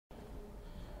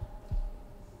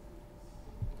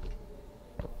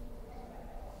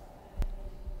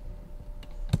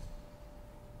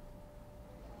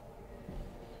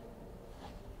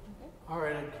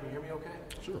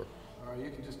Sure. All right,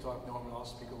 you can just talk normal. I'll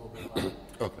speak a little bit louder.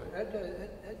 Okay. Ed,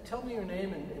 tell me your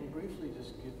name and briefly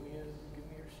just give me your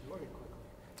story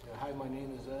quickly. Hi, my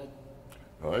name is Ed.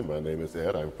 Hi, my name is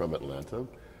Ed. I'm from Atlanta,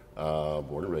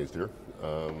 born and raised here.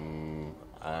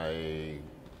 I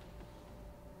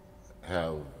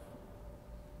have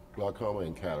glaucoma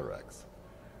and cataracts,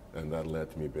 and that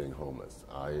led to me being homeless.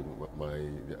 I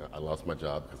lost my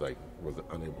job because I was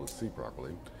unable to see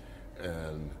properly,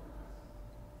 and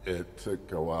it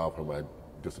took a while for my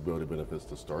disability benefits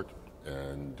to start.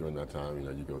 And during that time,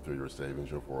 you go through your savings,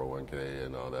 your 401k,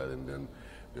 and all that, and then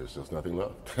there's just nothing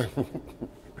left.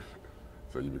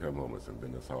 So you become homeless, and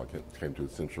then that's how I came to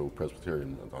Central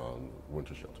Presbyterian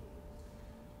Winter Shelter.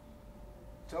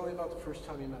 Tell me about the first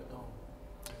time you met Don.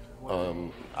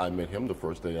 I met him the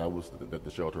first day I was at the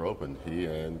shelter opened. He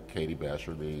and Katie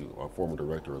Basher, the former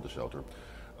director of the shelter,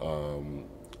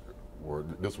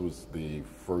 this was the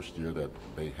first year that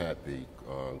they had the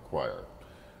choir,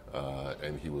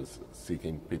 and he was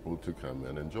seeking people to come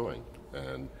in and join.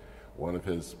 And one of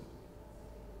his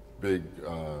big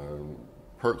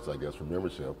perks, I guess, for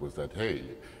membership was that, hey,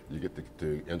 you get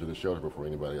to enter the shelter before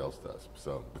anybody else does.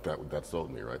 So that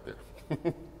sold me right there.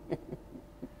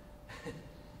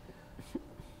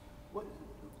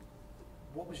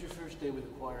 What was your first day with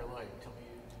the choir like? Tell me,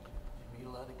 did you meet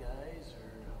a lot of guys?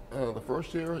 Or the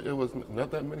first year, it was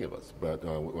not that many of us, but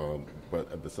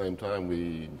at the same time,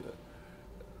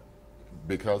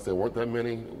 because there weren't that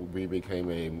many, we became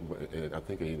a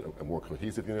more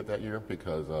cohesive unit that year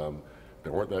because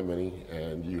there weren't that many,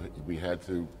 and we had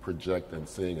to project and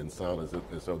sing and sound as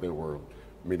though there were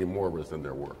many more of us than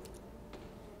there were.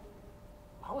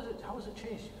 How has it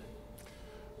changed?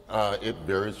 It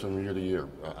varies from year to year.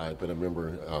 I've been a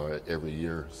member every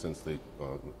year since the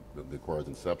choir's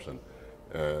inception,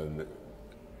 and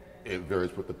it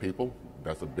varies with the people.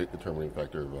 That's a big determining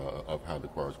factor of how the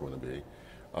choir is going to be.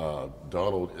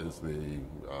 Donald is the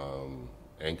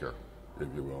anchor, if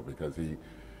you will, because he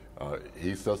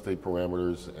sets the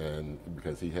parameters, and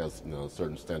because he has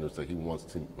certain standards that he wants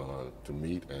to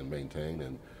meet and maintain,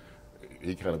 and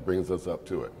he kind of brings us up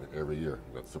to it every year,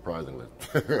 surprisingly.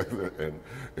 And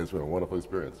it's been a wonderful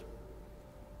experience.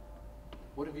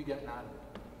 What have you gotten out of it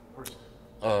personally?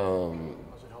 How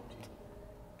has it helped you?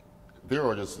 There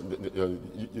are just,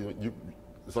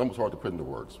 it's almost hard to put into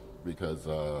words because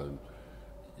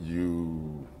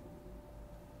you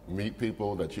meet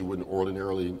people that you wouldn't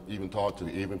ordinarily even talk to,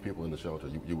 even people in the shelter.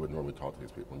 You wouldn't normally talk to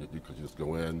these people. You could just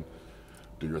go in,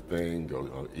 do your thing,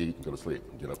 go eat, and go to sleep,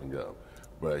 and get up and go.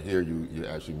 But here you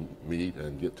actually meet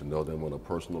and get to know them on a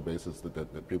personal basis,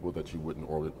 that people that you wouldn't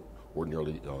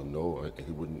ordinarily know, and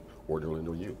who wouldn't ordinarily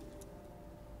know you.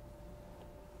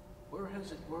 Where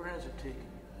has it taken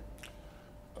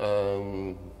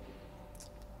you?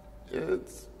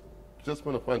 It's just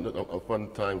been a fun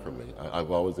time for me. I've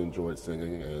always enjoyed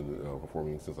singing and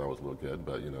performing since I was a little kid,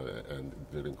 but and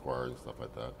did in choir and stuff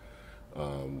like that.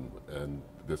 And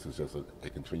this is just a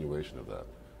continuation of that,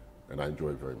 and I enjoy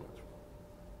it very much.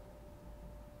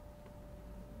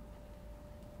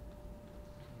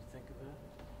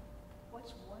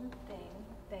 What's one thing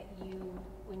that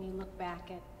when you look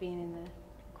back at being in the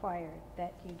choir,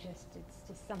 that it's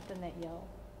just something that you'll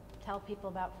tell people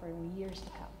about for years to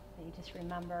come, that you just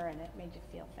remember and it made you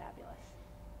feel fabulous?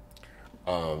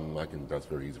 That's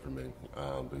very easy for me.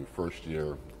 The first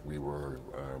year we were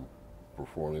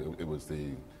performing, it was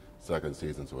the second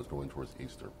season, so it was going towards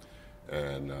Easter.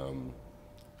 And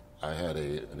I had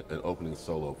an opening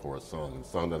solo for a song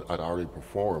that I'd already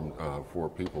performed for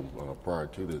people prior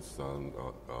to this song.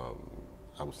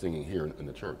 I was singing here in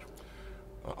the church.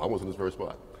 I was in this very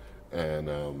spot.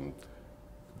 And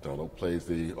Donald plays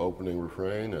the opening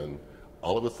refrain, and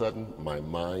all of a sudden, my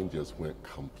mind just went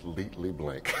completely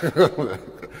blank.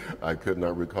 I could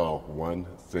not recall one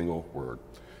single word.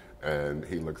 And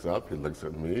he looks up, he looks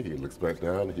at me, he looks back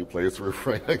down, he plays the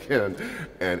refrain again,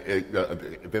 and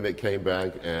then it came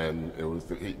back, and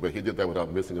but he did that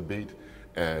without missing a beat,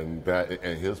 and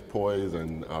his poise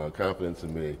and confidence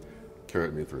in me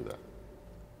carried me through that.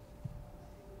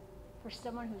 For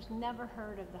someone who's never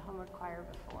heard of the Homeward Choir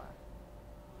before,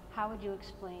 how would you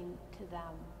explain to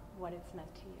them what it's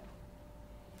meant to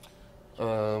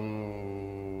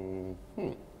you?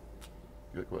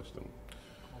 Good question.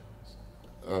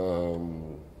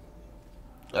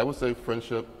 I would say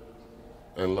friendship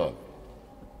and love.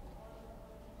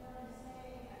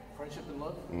 Friendship and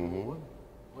love? Mm-hmm.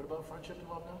 What about friendship and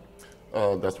love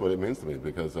now? That's what it means to me,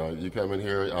 because you come in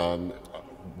here,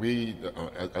 we,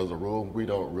 as a rule, we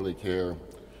don't really care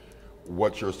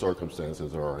what your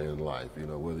circumstances are in life,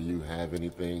 whether you have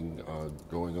anything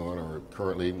going on or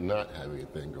currently not have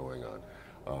anything going on.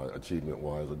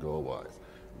 achievement-wise or goal-wise.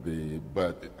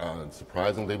 But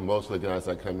surprisingly, most of the guys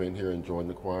that come in here and join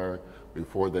the choir,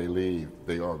 before they leave,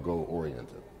 they are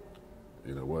goal-oriented.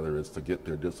 You know, whether it's to get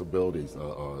their disabilities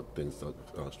things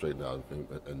straightened out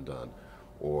and done,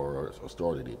 or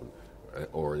started even,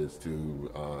 or is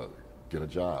to get a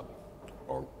job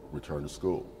or return to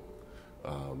school.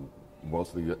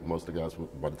 Most of the guys,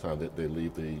 by the time that they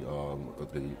leave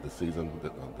the season,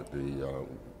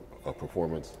 the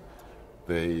performance,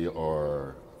 they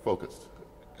are focused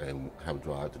and have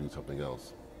drive to do something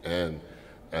else. And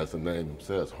as the name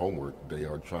says, homeward, they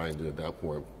are trying to at that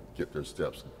point get their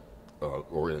steps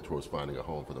oriented towards finding a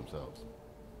home for themselves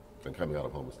and coming out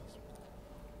of homelessness.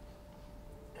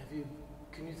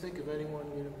 Can you think of anyone,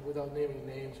 you know, without naming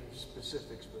names or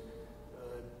specifics, but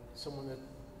someone that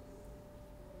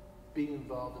being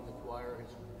involved in the choir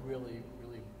has really,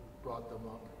 really brought them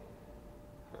up?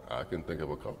 I can think of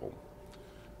a couple.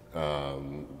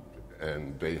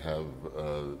 And they have,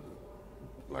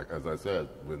 like as I said,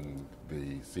 when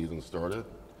the season started,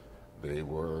 they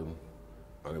were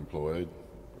unemployed,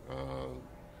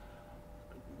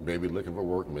 maybe looking for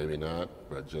work, maybe not,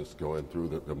 but just going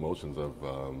through the motions of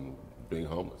being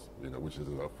homeless, you know, which is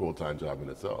a full-time job in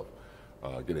itself.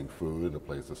 Getting food and a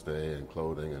place to stay and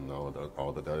clothing and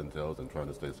all that entails, and trying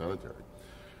to stay sanitary.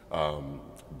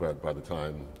 But by the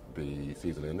time the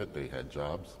season ended, they had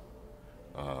jobs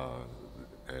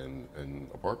and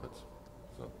apartments.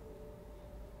 So,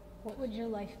 What would your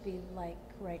life be like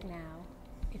right now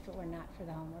if it were not for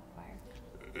the Homeward Choir?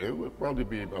 it would probably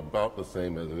be about the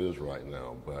same as it is right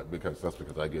now, but because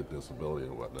I get disability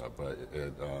and whatnot. But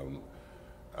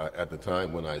at the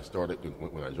time when I started,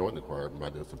 when I joined the choir, my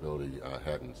disability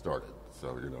hadn't started.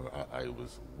 So, you know, I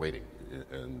was waiting,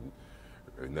 and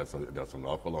that's an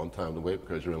awful long time to wait,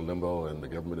 because you're in limbo and the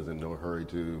government is in no hurry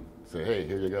to say, hey,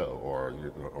 here you go,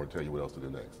 or tell you what else to do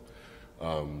next.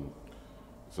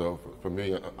 So for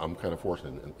me, I'm kind of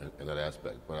fortunate in that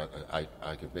aspect, but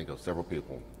I can think of several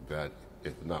people that,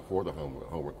 if not for the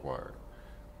Homeward Choir,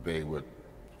 they would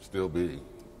still be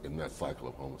in that cycle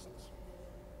of homelessness.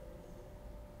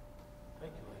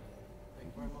 Thank you, Lynn.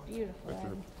 Thank you very much. Beautiful. Thank you.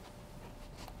 Ed.